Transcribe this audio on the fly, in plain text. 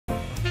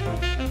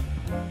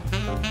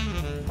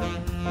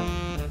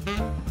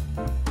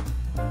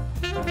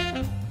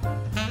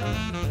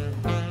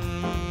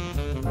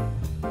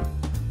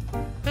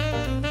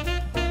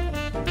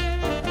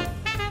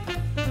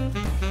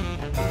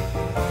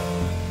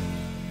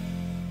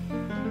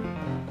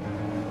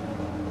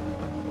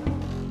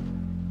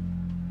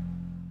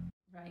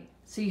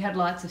So you had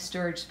lots of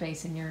storage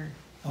space in your...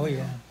 Oh,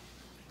 yeah.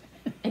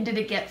 And did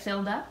it get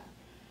filled up?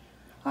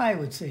 I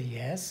would say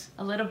yes.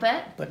 A little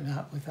bit? But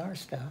not with our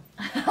stuff.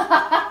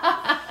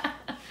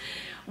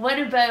 What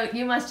about,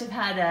 you must have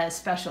had a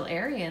special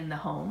area in the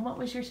home. What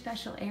was your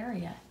special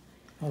area?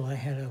 Well, I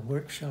had a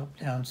workshop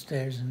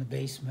downstairs in the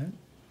basement,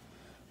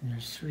 and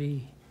there's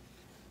 3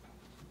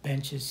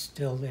 benches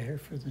still there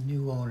for the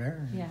new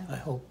owner. And yeah. I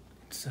hope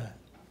it's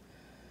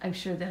I'm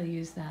sure they'll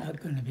use that.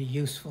 going to be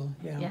useful,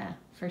 yeah. Yeah,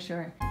 for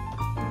sure. To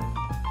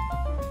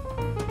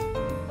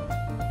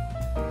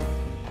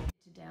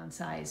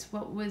downsize,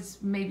 what was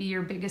maybe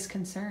your biggest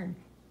concern?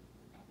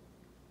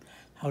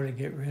 How to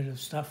get rid of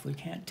stuff we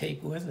can't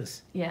take with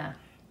us. Yeah.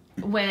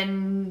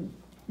 When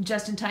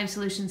Just-in-Time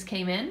Solutions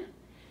came in,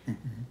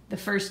 the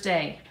first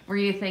day, were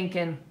you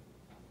thinking,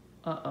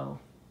 uh-oh?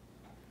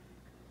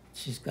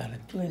 She's got a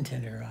glint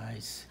in her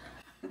eyes.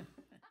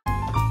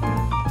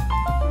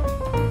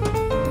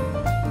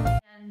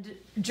 And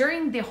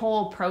during the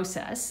whole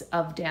process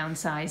of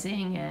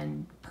downsizing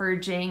and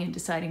purging and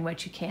deciding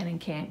what you can and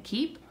can't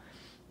keep,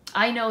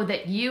 I know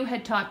that you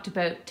had talked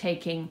about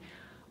taking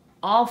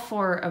all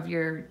 4 of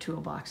your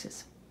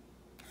toolboxes.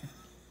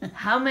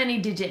 How many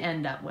did you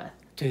end up with?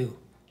 2.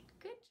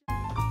 Good.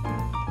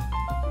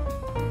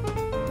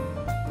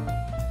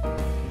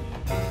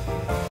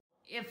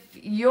 If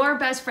your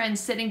best friend's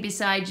sitting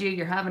beside you,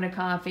 you're having a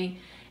coffee,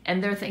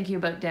 and they're thinking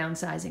about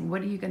downsizing,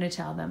 what are you going to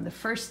tell them? The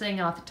first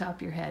thing off the top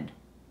of your head.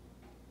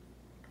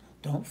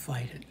 Don't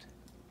fight it.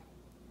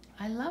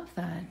 I love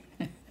that.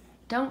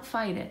 Don't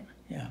fight it.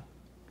 Yeah.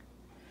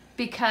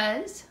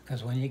 Because?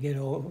 Because when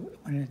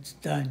it's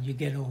done, you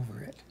get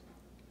over it.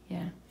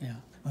 Yeah. Yeah.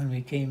 When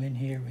we came in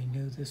here, we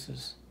knew this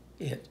was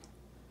it.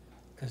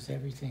 Because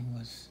everything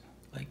was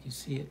like you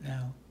see it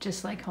now.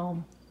 Just like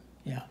home.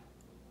 Yeah.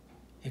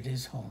 It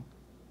is home.